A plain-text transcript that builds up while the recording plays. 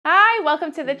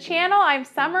welcome to the channel. I'm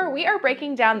Summer. We are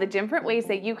breaking down the different ways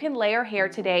that you can layer hair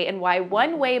today and why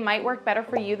one way might work better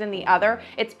for you than the other.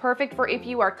 It's perfect for if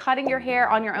you are cutting your hair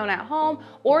on your own at home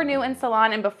or new in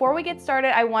salon. And before we get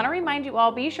started, I want to remind you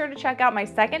all, be sure to check out my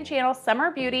second channel, Summer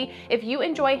Beauty. If you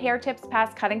enjoy hair tips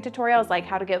past cutting tutorials like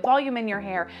how to get volume in your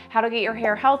hair, how to get your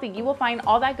hair healthy, you will find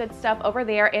all that good stuff over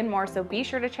there and more. So be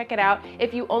sure to check it out.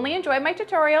 If you only enjoy my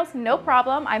tutorials, no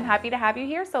problem. I'm happy to have you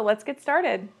here. So let's get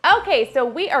started. Okay, so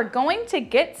we are going to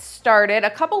get started. A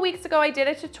couple weeks ago, I did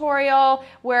a tutorial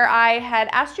where I had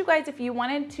asked you guys if you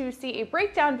wanted to see a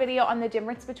breakdown video on the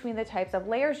difference between the types of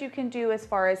layers you can do as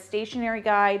far as stationary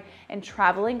guide and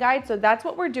traveling guide. So that's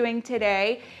what we're doing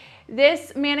today.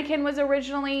 This mannequin was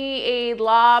originally a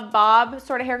lob bob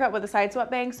sort of haircut with a side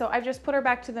swept bang. So I've just put her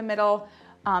back to the middle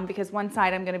because one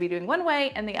side I'm going to be doing one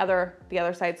way and the other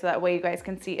side, so that way you guys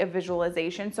can see a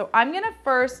visualization. So I'm going to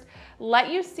first let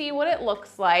you see what it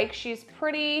looks like. She's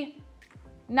pretty,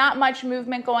 not much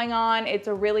movement going on. It's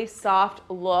a really soft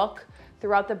look.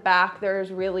 Throughout the back,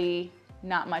 there's really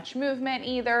not much movement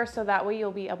either, so that way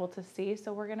you'll be able to see.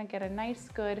 So we're going to get a nice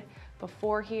good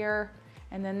before here,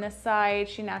 and then this side,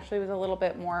 she naturally was a little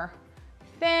bit more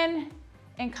thin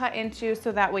and cut into,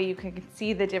 so that way you can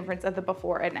see the difference of the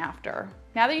before and after.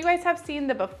 Now that you guys have seen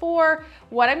the before,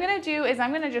 what I'm gonna do is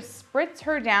I'm gonna just spritz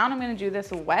her down. I'm gonna do this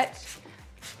wet,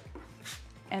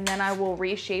 and then I will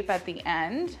reshape at the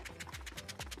end.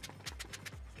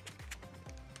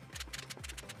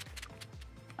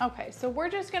 Okay, so we're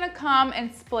just gonna come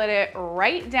and split it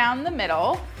right down the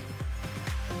middle.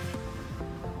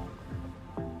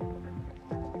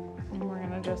 And we're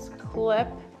gonna just clip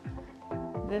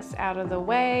this out of the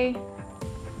way.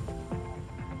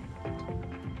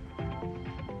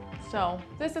 So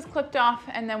this is clipped off,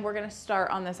 and then we're gonna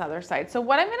start on this other side. So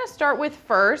what I'm gonna start with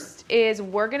first is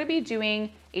we're gonna be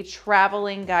doing a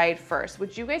traveling guide first,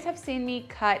 which you guys have seen me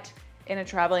cut in a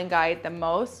traveling guide the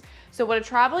most. So what a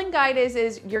traveling guide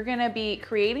is you're gonna be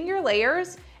creating your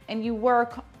layers and you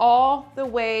work all the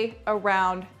way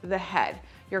around the head.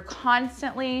 You're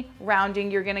constantly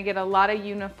rounding. You're gonna get a lot of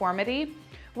uniformity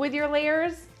with your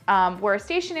layers. Where a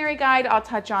stationary guide, I'll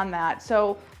touch on that.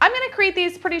 So I'm gonna create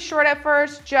these pretty short at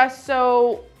first, just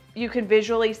so you can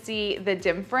visually see the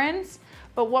difference.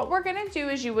 But what we're gonna do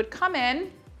is you would come in,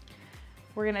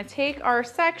 we're gonna take our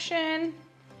section,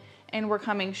 and we're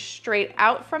coming straight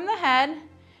out from the head,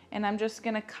 and I'm just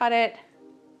gonna cut it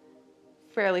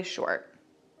fairly short.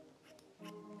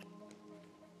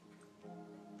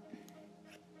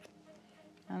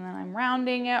 And then I'm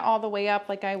rounding it all the way up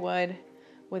like I would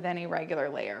with any regular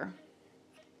layer.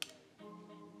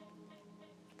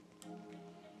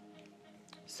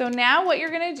 So now what you're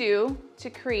gonna do to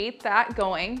create that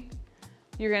going,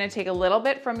 you're gonna take a little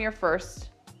bit from your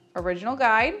first original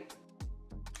guide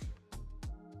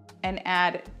and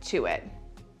add to it.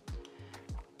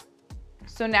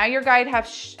 So now your guide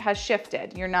has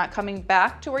shifted. You're not coming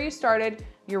back to where you started,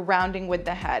 you're rounding with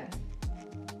the head.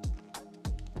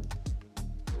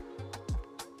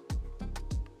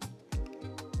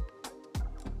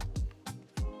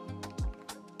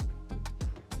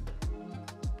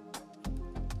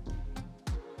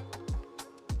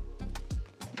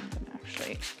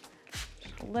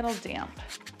 Just a little damp.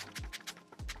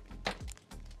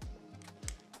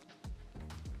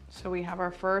 So we have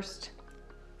our first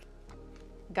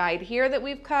guide here that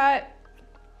we've cut.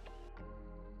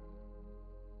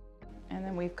 And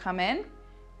then we've come in,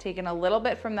 taken a little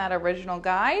bit from that original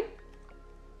guide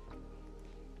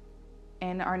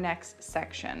in our next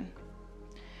section.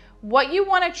 What you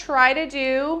want to try to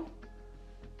do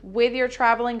with your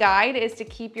traveling guide is to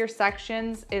keep your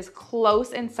sections as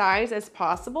close in size as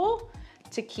possible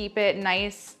to keep it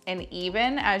nice and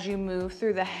even as you move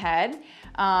through the head.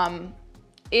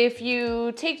 If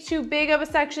you take too big of a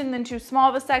section than too small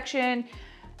of a section,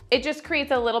 it just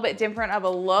creates a little bit different of a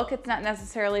look. It's not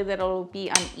necessarily that it'll be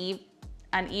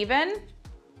uneven,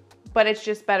 but it's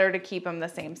just better to keep them the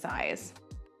same size.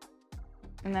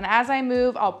 And then as I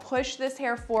move, I'll push this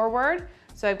hair forward.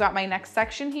 So I've got my next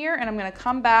section here, and I'm gonna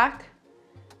come back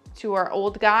to our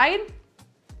old guide,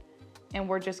 and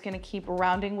we're just gonna keep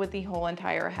rounding with the whole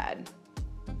entire head.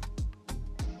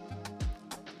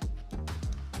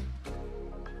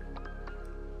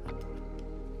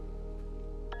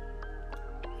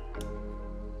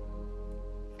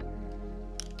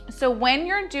 So when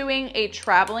you're doing a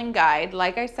traveling guide,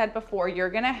 like I said before,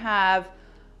 you're gonna have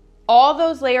all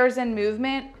those layers and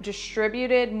movement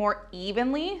distributed more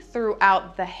evenly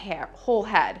throughout the hair, whole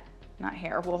head, not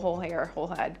hair, well, whole hair, whole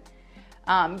head.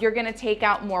 You're gonna take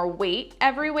out more weight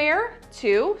everywhere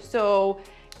too. So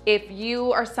If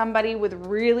you are somebody with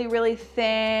really, really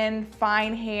thin,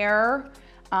 fine hair,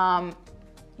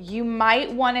 you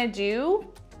might want to do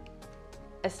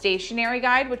a stationary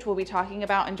guide, which we'll be talking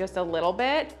about in just a little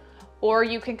bit, or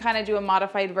you can kind of do a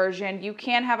modified version. You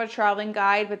can have a traveling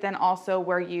guide, but then also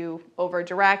where you over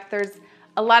direct. There's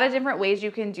a lot of different ways you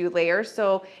can do layers.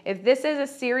 So if this is a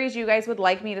series you guys would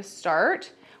like me to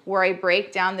start, where I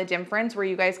break down the difference, where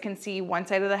you guys can see one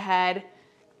side of the head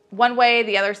one way,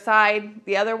 the other side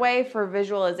the other way for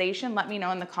visualization, let me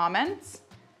know in the comments.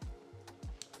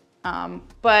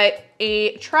 But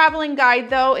a traveling guide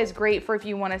though is great for if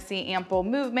you want to see ample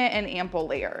movement and ample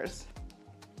layers,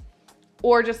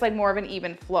 or just like more of an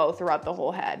even flow throughout the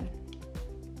whole head.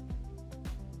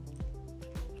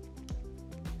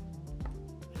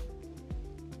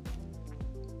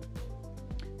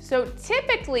 So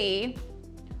typically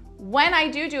when I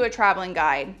do a traveling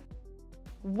guide,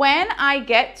 when I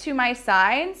get to my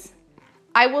sides,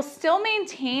 I will still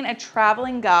maintain a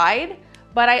traveling guide,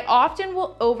 but I often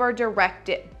will over direct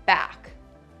it back,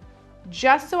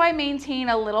 just so I maintain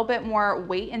a little bit more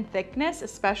weight and thickness,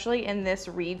 especially in this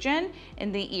region,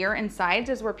 in the ear and sides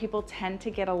is where people tend to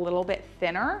get a little bit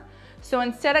thinner. So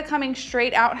instead of coming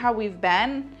straight out how we've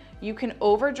been, you can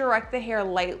over direct the hair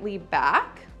lightly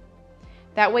back.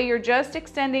 That way you're just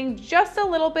extending just a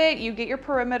little bit, you get your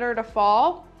perimeter to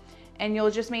fall, and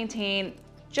you'll just maintain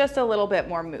just a little bit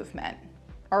more movement,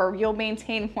 or you'll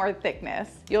maintain more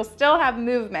thickness. You'll still have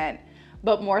movement,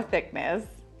 but more thickness.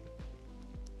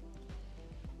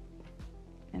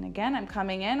 And again, I'm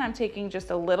coming in, I'm taking just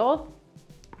a little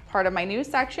part of my new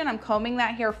section, I'm combing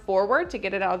that hair forward to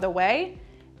get it out of the way,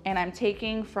 and I'm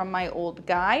taking from my old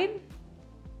guide.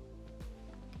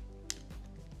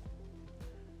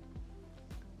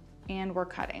 And we're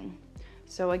cutting.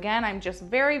 So again, I'm just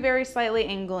very, very slightly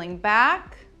angling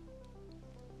back.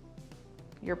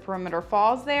 Your perimeter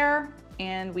falls there,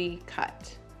 and we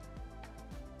cut.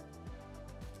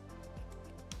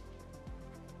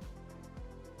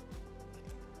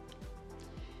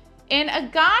 And a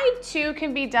guide too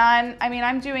can be done, I mean,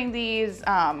 I'm doing these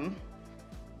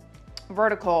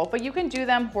vertical, but you can do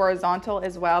them horizontal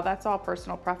as well. That's all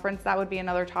personal preference. That would be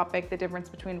another topic, the difference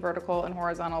between vertical and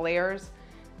horizontal layers.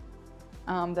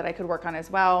 That I could work on as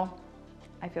well.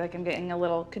 I feel like I'm getting a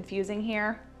little confusing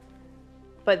here,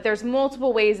 but there's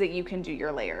multiple ways that you can do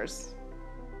your layers.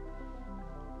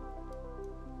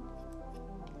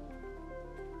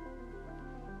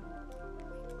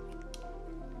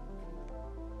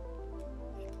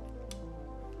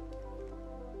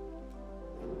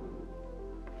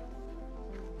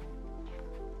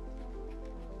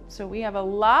 So we have a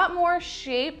lot more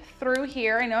shape through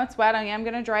here. I know it's wet, I am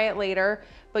gonna dry it later,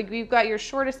 but we've got your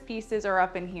shortest pieces are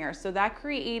up in here. So that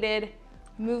created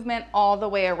movement all the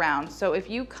way around. So if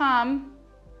you come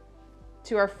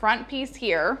to our front piece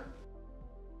here,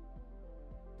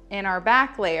 in our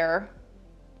back layer,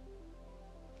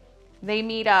 they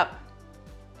meet up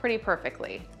pretty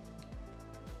perfectly.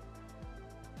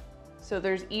 So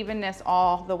there's evenness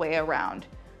all the way around.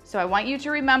 So I want you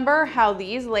to remember how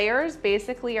these layers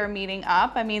basically are meeting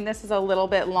up. I mean, this is a little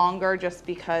bit longer just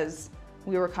because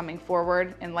we were coming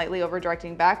forward and lightly over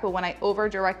directing back, but when I over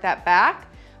direct that back,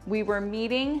 we were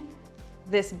meeting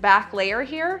this back layer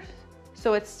here.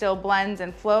 So it still blends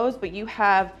and flows, but you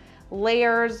have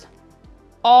layers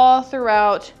all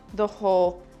throughout the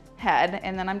whole head.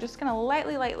 And then I'm just gonna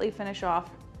lightly finish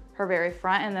off her very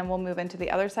front, and then we'll move into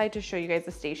the other side to show you guys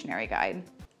the stationary guide.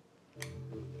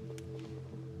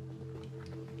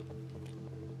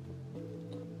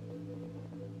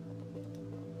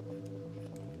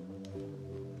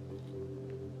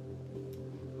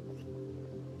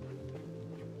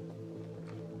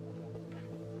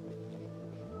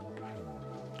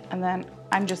 And then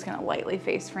I'm just gonna lightly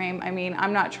face frame. I mean,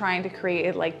 I'm not trying to create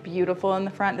it like beautiful in the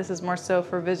front. This is more so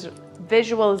for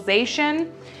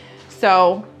visualization.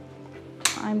 So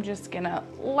I'm just gonna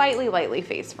lightly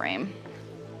face frame.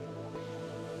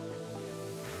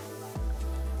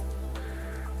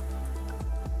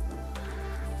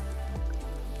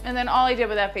 And then all I did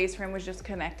with that face frame was just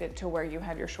connect it to where you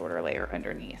had your shorter layer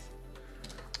underneath.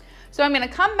 So I'm gonna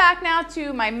come back now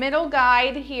to my middle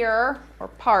guide here, or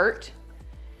part,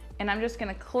 and I'm just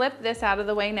gonna clip this out of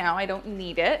the way now. I don't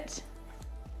need it.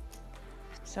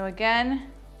 So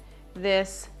again,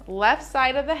 this left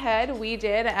side of the head we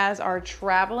did as our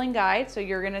traveling guide, so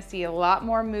you're gonna see a lot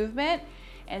more movement.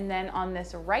 And then on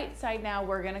this right side now,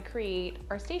 we're gonna create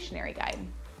our stationary guide.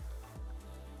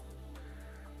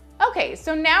 Okay,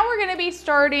 so now we're gonna be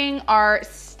starting our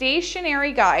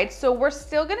stationary guide. So we're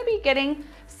still gonna be getting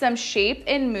some shape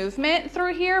and movement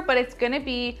through here, but it's gonna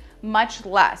be much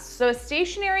less. So a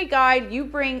stationary guide, you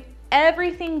bring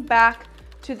everything back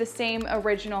to the same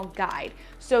original guide.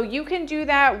 So you can do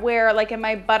that where, like in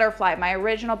my butterfly, my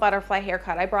original butterfly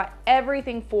haircut, I brought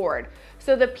everything forward.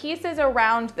 So the pieces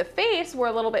around the face were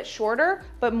a little bit shorter,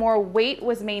 but more weight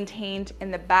was maintained in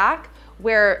the back,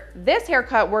 where this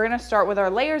haircut, we're gonna start with our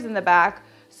layers in the back.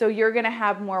 So you're gonna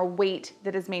have more weight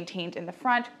that is maintained in the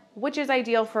front, which is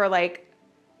ideal for like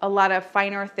a lot of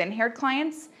finer, thin-haired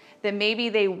clients that maybe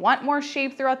they want more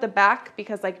shape throughout the back,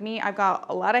 because like me, I've got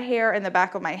a lot of hair in the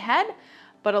back of my head,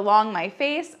 but along my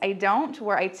face, I don't,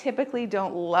 where I typically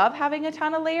don't love having a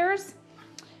ton of layers.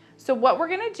 So what we're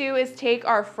gonna do is take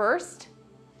our first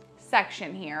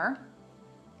section here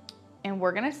and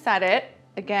we're gonna set it.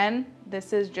 Again,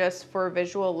 this is just for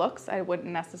visual looks. I wouldn't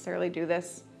necessarily do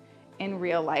this in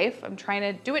real life. I'm trying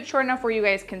to do it short enough where you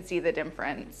guys can see the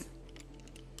difference.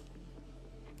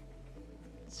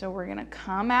 So we're gonna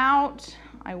come out.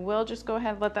 I will just go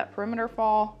ahead and let that perimeter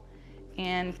fall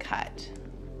and cut.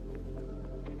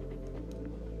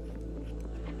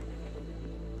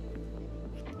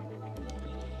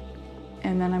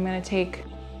 And then I'm gonna take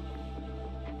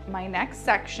my next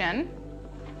section,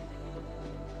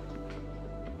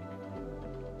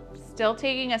 still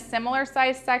taking a similar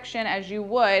size section as you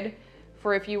would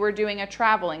for if you were doing a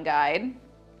traveling guide.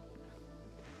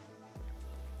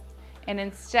 And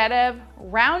instead of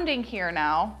rounding here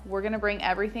now, we're gonna bring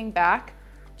everything back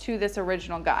to this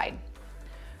original guide.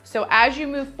 So as you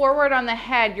move forward on the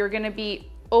head, you're gonna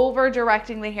be over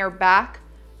directing the hair back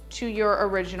to your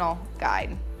original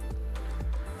guide.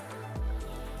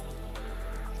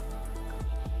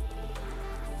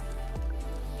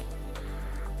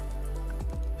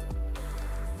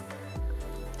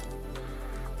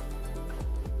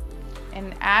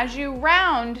 And as you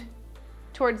round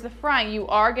towards the front, you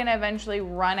are gonna eventually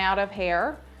run out of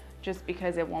hair just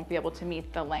because it won't be able to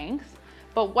meet the length.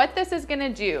 But what this is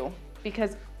gonna do,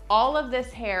 because all of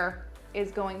this hair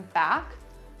is going back,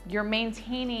 you're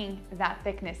maintaining that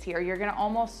thickness here. You're gonna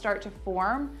almost start to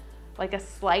form like a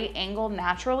slight angle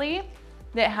naturally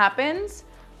that happens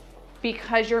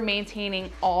because you're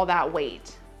maintaining all that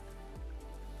weight.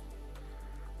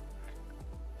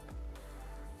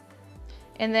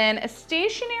 And then a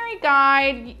stationary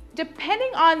guide, depending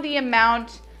on the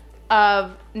amount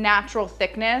of natural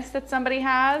thickness that somebody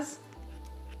has,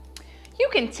 you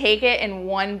can take it in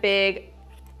one big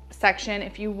section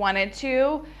if you wanted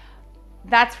to.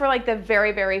 That's for like the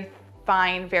very, very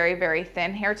fine, very, very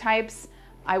thin hair types.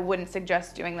 I wouldn't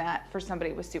suggest doing that for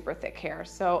somebody with super thick hair.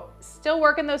 So still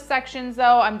working those sections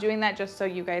though. I'm doing that just so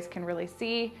you guys can really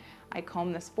see. I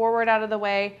comb this forward out of the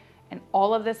way and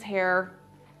all of this hair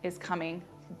is coming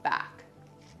back.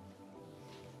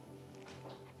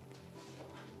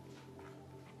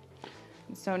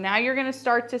 So now you're gonna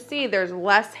start to see there's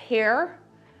less hair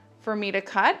for me to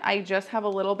cut. I just have a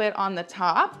little bit on the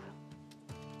top.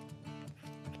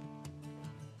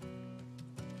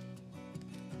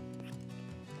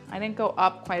 I didn't go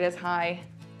up quite as high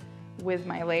with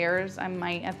my layers. I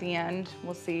might at the end,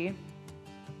 we'll see.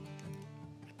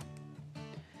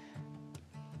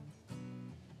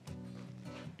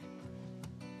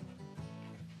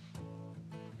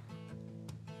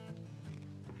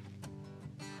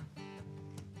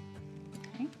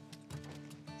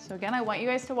 So again, I want you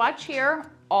guys to watch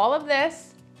here. All of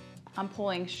this, I'm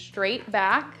pulling straight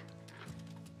back,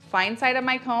 fine side of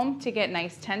my comb to get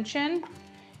nice tension,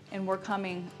 and we're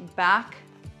coming back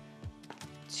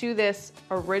to this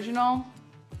original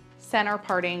center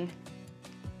parting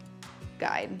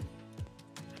guide.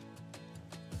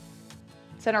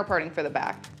 Center parting for the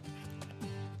back.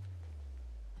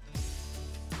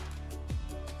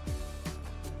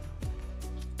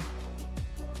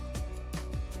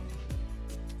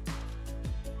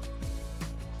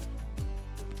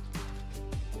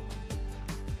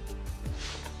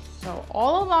 So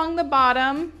all along the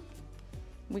bottom,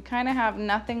 we kind of have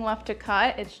nothing left to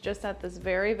cut. It's just at this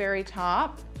very, very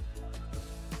top.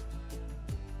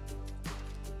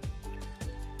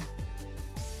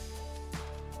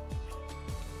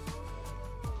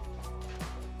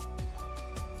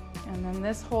 And then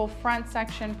this whole front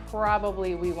section,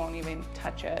 probably we won't even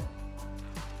touch it.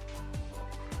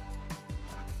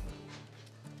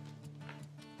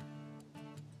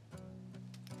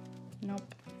 Nope.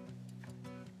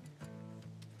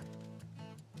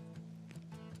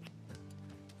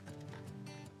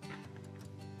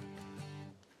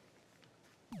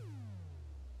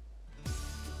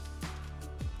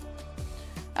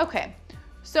 Okay,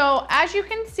 so as you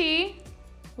can see,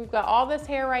 we've got all this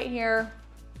hair right here,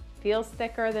 feels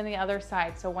thicker than the other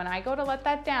side. So when I go to let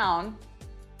that down,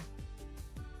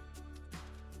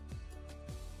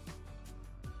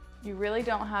 you really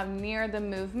don't have near the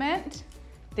movement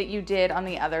that you did on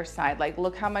the other side. Like,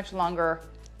 look how much longer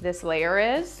this layer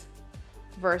is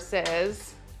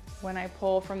versus when I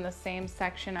pull from the same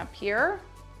section up here.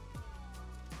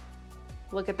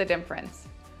 Look at the difference.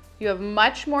 You have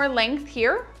much more length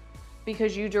here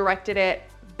because you directed it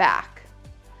back.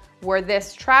 Where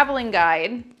this traveling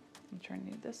guide, I'm turning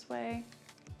it this way.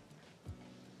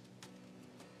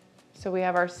 So we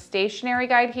have our stationary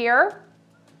guide here,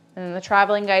 and then the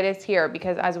traveling guide is here,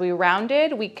 because as we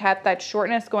rounded, we kept that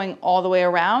shortness going all the way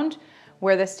around.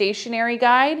 Where the stationary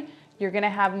guide, you're gonna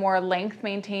have more length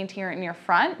maintained here in your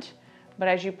front, but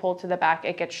as you pull to the back,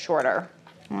 it gets shorter.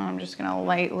 I'm just gonna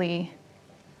lightly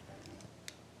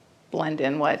blend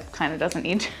in what kind of doesn't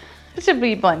need to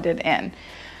be blended in.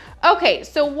 Okay,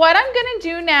 so what I'm gonna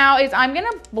do now is I'm gonna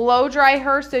blow dry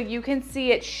her so you can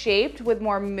see it shaped with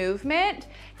more movement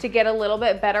to get a little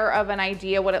bit better of an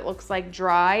idea what it looks like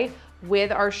dry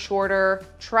with our shorter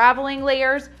traveling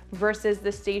layers versus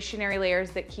the stationary layers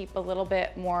that keep a little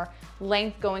bit more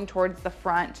length going towards the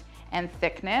front and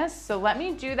thickness. So let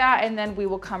me do that and then we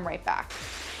will come right back.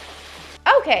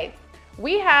 Okay,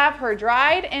 we have her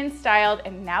dried and styled,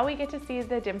 and now we get to see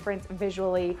the difference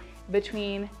visually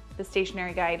between the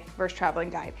stationary guide versus traveling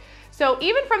guide. So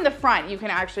even from the front, you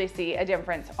can actually see a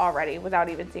difference already without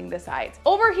even seeing the sides.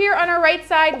 Over here on our right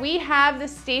side, we have the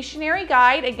stationary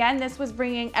guide. Again, this was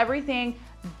bringing everything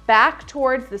back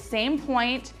towards the same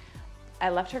point. I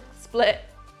left her split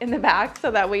in the back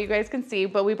so that way you guys can see,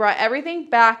 but we brought everything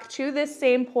back to this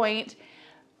same point,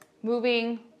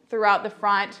 moving throughout the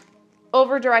front,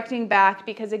 over directing back,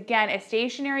 because again, a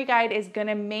stationary guide is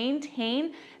gonna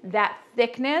maintain that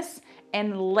thickness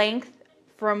and length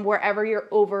from wherever you're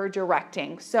over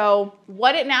directing. So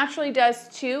what it naturally does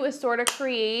too is sort of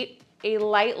create a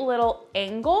light little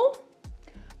angle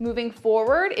moving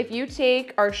forward. If you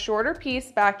take our shorter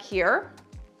piece back here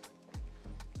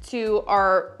to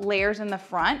our layers in the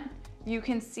front, you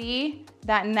can see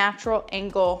that natural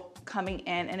angle coming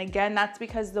in. And again, that's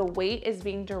because the weight is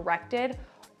being directed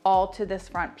all to this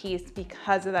front piece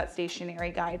because of that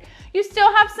stationary guide. You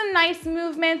still have some nice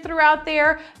movement throughout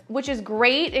there, which is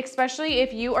great, especially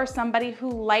if you are somebody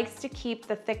who likes to keep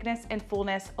the thickness and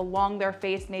fullness along their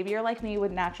face. Maybe you're like me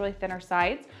with naturally thinner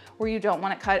sides where you don't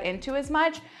want to cut into as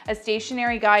much. A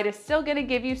stationary guide is still going to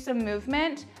give you some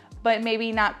movement, but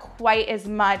maybe not quite as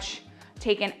much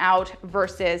taken out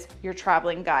versus your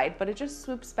traveling guide, but it just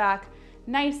swoops back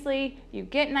nicely. You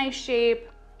get nice shape.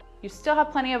 You still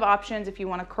have plenty of options if you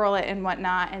want to curl it and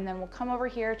whatnot. And then we'll come over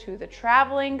here to the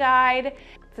traveling guide.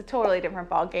 It's a totally different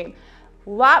ball game. A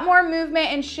lot more movement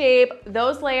and shape.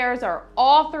 Those layers are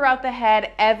all throughout the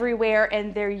head, everywhere,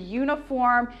 and they're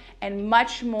uniform and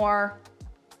much more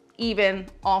even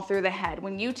all through the head.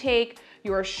 When you take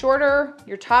your shorter,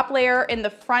 your top layer in the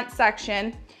front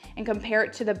section and compare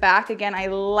it to the back, again, I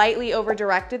lightly over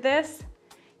directed this.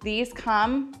 These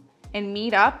come and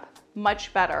meet up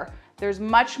much better. There's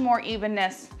much more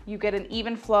evenness. You get an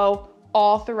even flow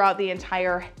all throughout the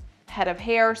entire head of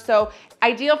hair. So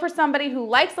ideal for somebody who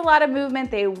likes a lot of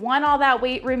movement. They want all that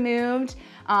weight removed.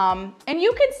 And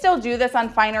you can still do this on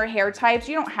finer hair types.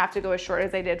 You don't have to go as short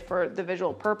as I did for the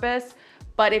visual purpose.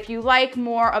 But if you like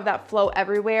more of that flow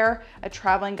everywhere, a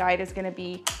traveling guide is gonna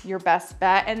be your best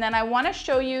bet. And then I wanna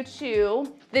show you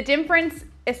too, the difference,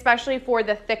 especially for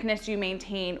the thickness you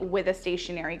maintain with a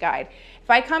stationary guide.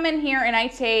 If I come in here and I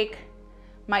take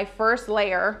my first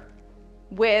layer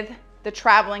with the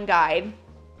traveling guide,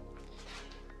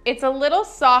 it's a little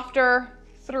softer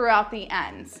throughout the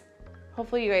ends.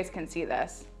 Hopefully you guys can see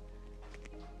this.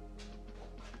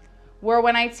 Where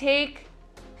when I take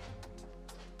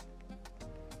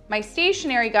my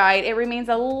stationary guide, it remains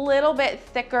a little bit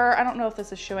thicker. I don't know if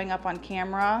this is showing up on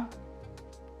camera.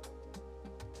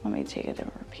 Let me take a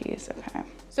different piece, okay.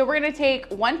 So we're gonna take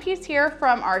one piece here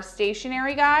from our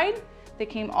stationary guide that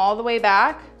came all the way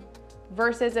back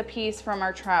versus a piece from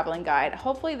our traveling guide.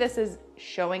 Hopefully this is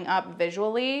showing up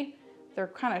visually. They're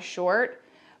kind of short,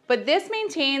 but this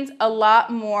maintains a lot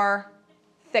more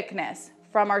thickness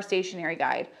from our stationary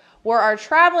guide, where our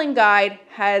traveling guide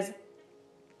has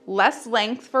less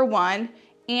length for one,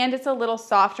 and it's a little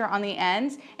softer on the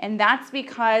ends, and that's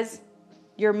because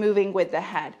you're moving with the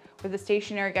head. With the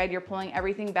stationary guide, you're pulling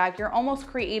everything back. You're almost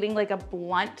creating like a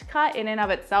blunt cut in and of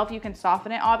itself. You can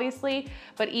soften it obviously,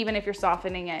 but even if you're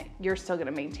softening it, you're still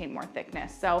gonna maintain more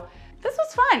thickness. So this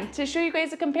was fun to show you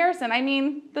guys a comparison. I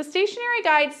mean, the stationary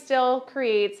guide still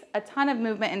creates a ton of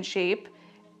movement and shape,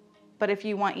 but if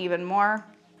you want even more,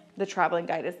 the traveling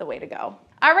guide is the way to go.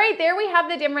 All right, there we have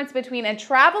the difference between a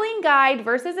traveling guide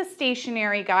versus a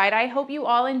stationary guide. I hope you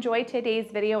all enjoyed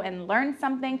today's video and learned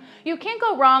something. You can't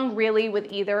go wrong really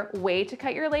with either way to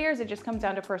cut your layers. It just comes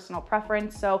down to personal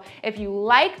preference. So if you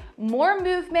like more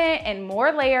movement and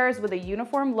more layers with a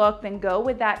uniform look, then go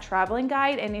with that traveling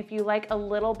guide. And if you like a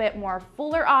little bit more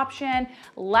fuller option,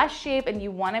 less shape, and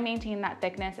you want to maintain that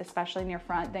thickness, especially in your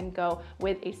front, then go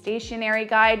with a stationary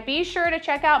guide. Be sure to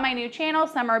check out my new channel,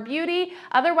 Summer Beauty.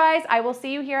 Otherwise, I will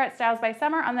see you here at Styles by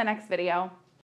Summer on the next video.